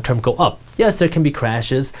the long term go up. Yes, there can be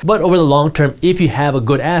crashes, but over the long term, if you have a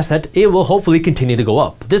good asset, it will hopefully continue to go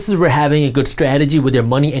up. This is where having a good strategy with your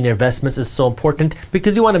money and your investments is so important,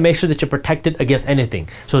 because you want to make sure that you're protected against anything.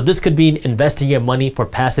 So this could be investing your money for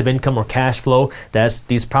passive income or cash flow. That's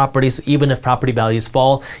these properties. Even if property values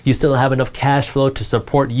fall, you still have enough cash flow to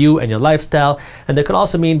support you and your lifestyle. And that could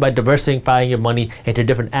also mean by diversifying your money into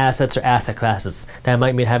different assets or asset classes. That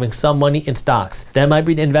might mean having some money in stocks. That might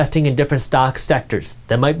mean investing in different stock sectors.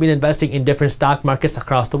 That might mean investing in different stock markets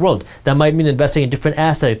across the world. That might mean investing in different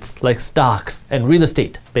assets like stocks and real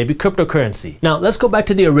estate, maybe cryptocurrency. Now let's go back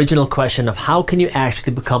to the original question of how can you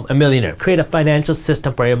actually become a millionaire? Create a financial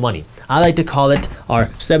system for your money. I like to call it our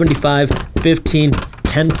 75, 15,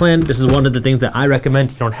 10 plan. This is one of the things that I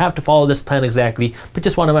recommend. You don't have to follow this plan exactly, but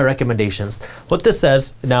just one of my recommendations. What this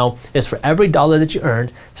says now is for every dollar that you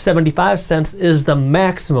earn, 75 cents is the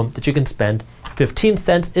maximum that you can spend, 15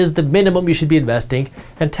 cents is the minimum you should be investing,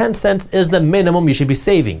 and 10 cents is the minimum you should be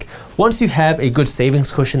saving. Once you have a good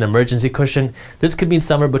savings cushion, emergency cushion, this could mean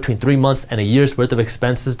somewhere between 3 months and a year's worth of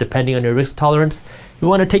expenses depending on your risk tolerance. You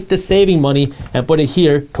want to take this saving money and put it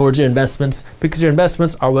here towards your investments, because your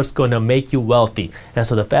investments are what's going to make you wealthy. And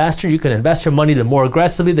so the faster you can invest your money, the more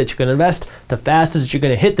aggressively that you can invest, the faster that you're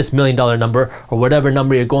going to hit this $1 million number or whatever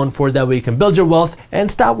number you're going for. That way you can build your wealth and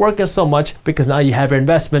stop working so much, because now you have your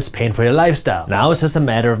investments paying for your lifestyle. Now it's just a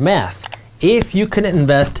matter of math. If you can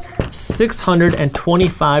invest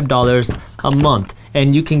 $625 a month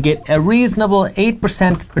and you can get a reasonable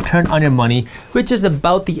 8% return on your money, which is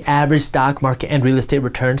about the average stock market and real estate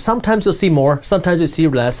return. Sometimes you'll see more, sometimes you'll see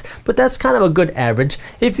less, but that's kind of a good average.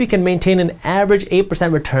 If you can maintain an average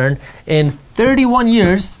 8% return in 31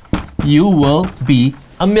 years, you will be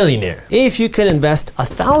a millionaire. If you can invest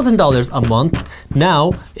 $1,000 a month,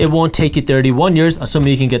 now it won't take you 31 years, assuming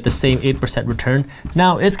you can get the same 8% return.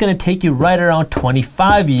 Now it's going to take you right around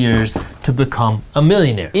 25 years to become a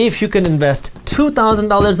millionaire. If you can invest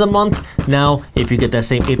 $2,000 a month, Now, if you get that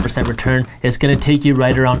same 8% return, it's gonna take you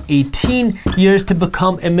right around 18 years to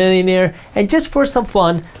become a millionaire. And just for some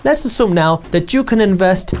fun, let's assume now that you can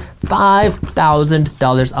invest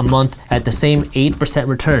 $5,000 a month at the same 8%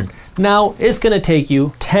 return. Now, it's gonna take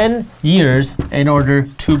you 10 years in order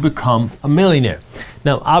to become a millionaire.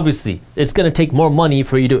 Now, obviously, it's gonna take more money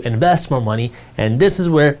for you to invest more money, and this is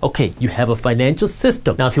where, okay, you have a financial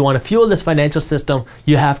system. Now, if you wanna fuel this financial system,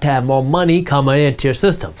 you have to have more money coming into your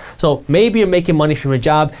system. So maybe you're making money from your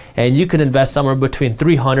job, and you can invest somewhere between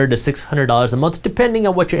 $300 to $600 a month, depending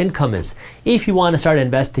on what your income is. If you wanna start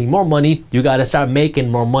investing more money, you gotta start making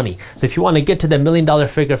more money. So if you wanna get to the $1 million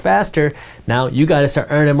figure faster, now you gotta start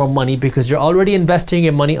earning more money because you're already investing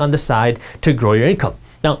your money on the side to grow your income.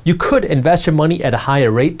 Now, you could invest your money at a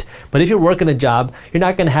higher rate, but if you're working a job, you're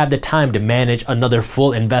not going to have the time to manage another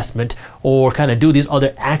full investment or kind of do these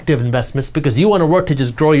other active investments because you want to work to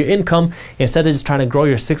just grow your income instead of just trying to grow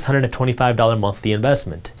your $625 monthly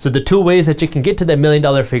investment. So the two ways that you can get to that $1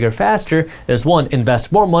 million figure faster is one,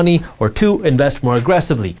 invest more money, or two, invest more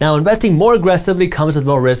aggressively. Now, investing more aggressively comes with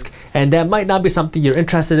more risk, and that might not be something you're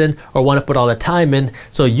interested in or want to put all the time in.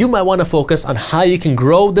 So you might want to focus on how you can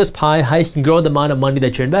grow this pie, how you can grow the amount of money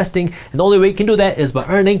that you're investing, and the only way you can do that is by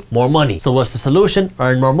earning more money. So what's the solution?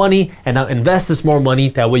 Earn more money, and now invest this more money.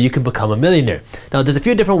 That way you can become a millionaire. Now, there's a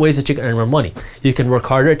few different ways that you can earn more money. You can work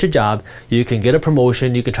harder at your job, you can get a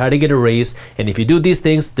promotion, you can try to get a raise, and if you do these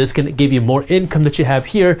things, this can give you more income that you have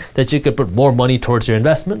here that you can put more money towards your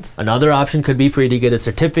investments. Another option could be for you to get a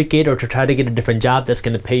certificate or to try to get a different job that's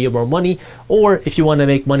going to pay you more money, or if you want to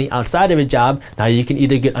make money outside of a job, now you can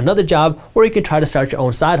either get another job or you can try to start your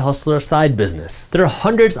own side hustle or side business. There are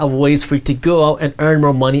hundreds of ways for you to go out and earn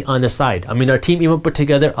more money on the side. I mean, our team even put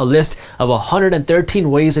together a list of 113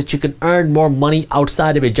 ways that you can earn more money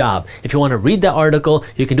outside of a job. If you want to read that article,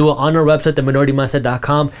 you can do it on our website,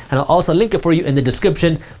 theminoritymindset.com, and I'll also link it for you in the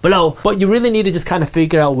description below. But you really need to just kind of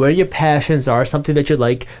figure out where your passions are, something that you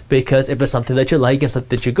like, because if it's something that you like and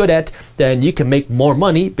something that you're good at, then you can make more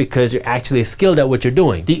money because you're actually skilled at what you're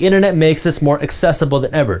doing. The internet makes this more accessible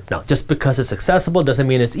than ever. Now, just because it's accessible doesn't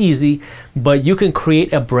mean it's easy, but you can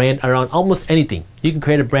create a brand around almost anything. You can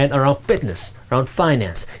create a brand around fitness, around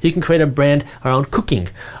finance. You can create a brand around cooking,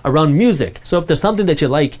 around music. So if there's something that you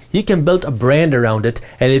like, you can build a brand around it.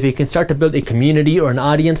 And if you can start to build a community or an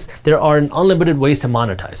audience, there are unlimited ways to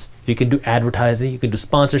monetize. You can do advertising, you can do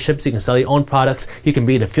sponsorships, you can sell your own products, you can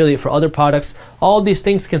be an affiliate for other products. All these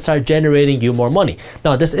things can start generating you more money.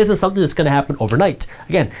 Now, this isn't something that's going to happen overnight.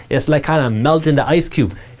 Again, it's like kind of melting the ice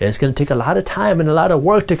cube. It's going to take a lot of time and a lot of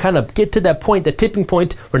work to kind of get to that point, the tipping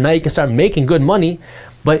point, where now you can start making good money.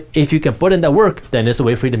 But if you can put in that work, then it's a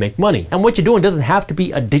way for you to make money. And what you're doing doesn't have to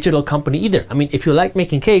be a digital company either. I mean, if you like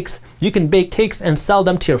making cakes, you can bake cakes and sell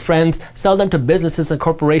them to your friends, sell them to businesses and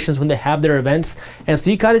corporations when they have their events. And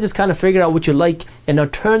so you gotta just kind of figure out what you like and now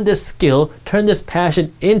turn this skill, turn this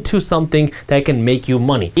passion into something that can make you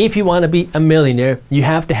money. If you want to be a millionaire, you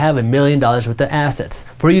have to have $1 million worth of assets.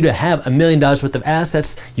 For you to have $1 million worth of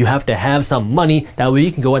assets, you have to have some money. That way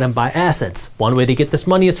you can go out and buy assets. One way to get this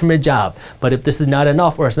money is from your job. But if this is not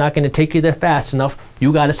enough, or it's not going to take you there fast enough,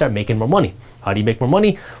 you got to start making more money. How do you make more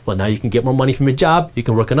money? Well, now you can get more money from your job, you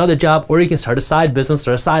can work another job, or you can start a side business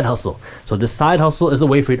or a side hustle. So this side hustle is a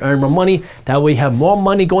way for you to earn more money. That way you have more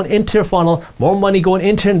money going into your funnel, more money going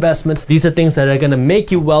into investments. These are things that are going to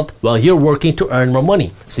make you wealth while you're working to earn more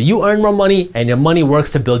money. So you earn more money and your money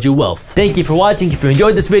works to build you wealth. Thank you for watching. If you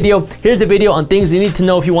enjoyed this video, here's a video on things you need to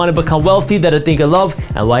know if you want to become wealthy that I think you love.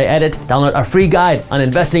 And while you're at it, download our free guide on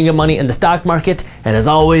investing your money in the stock market. And as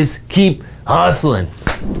always, keep hustling.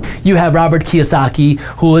 You have Robert Kiyosaki,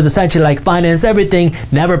 who is essentially like finance everything,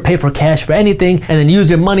 never pay for cash for anything, and then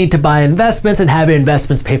use your money to buy investments and have your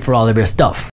investments pay for all of your stuff.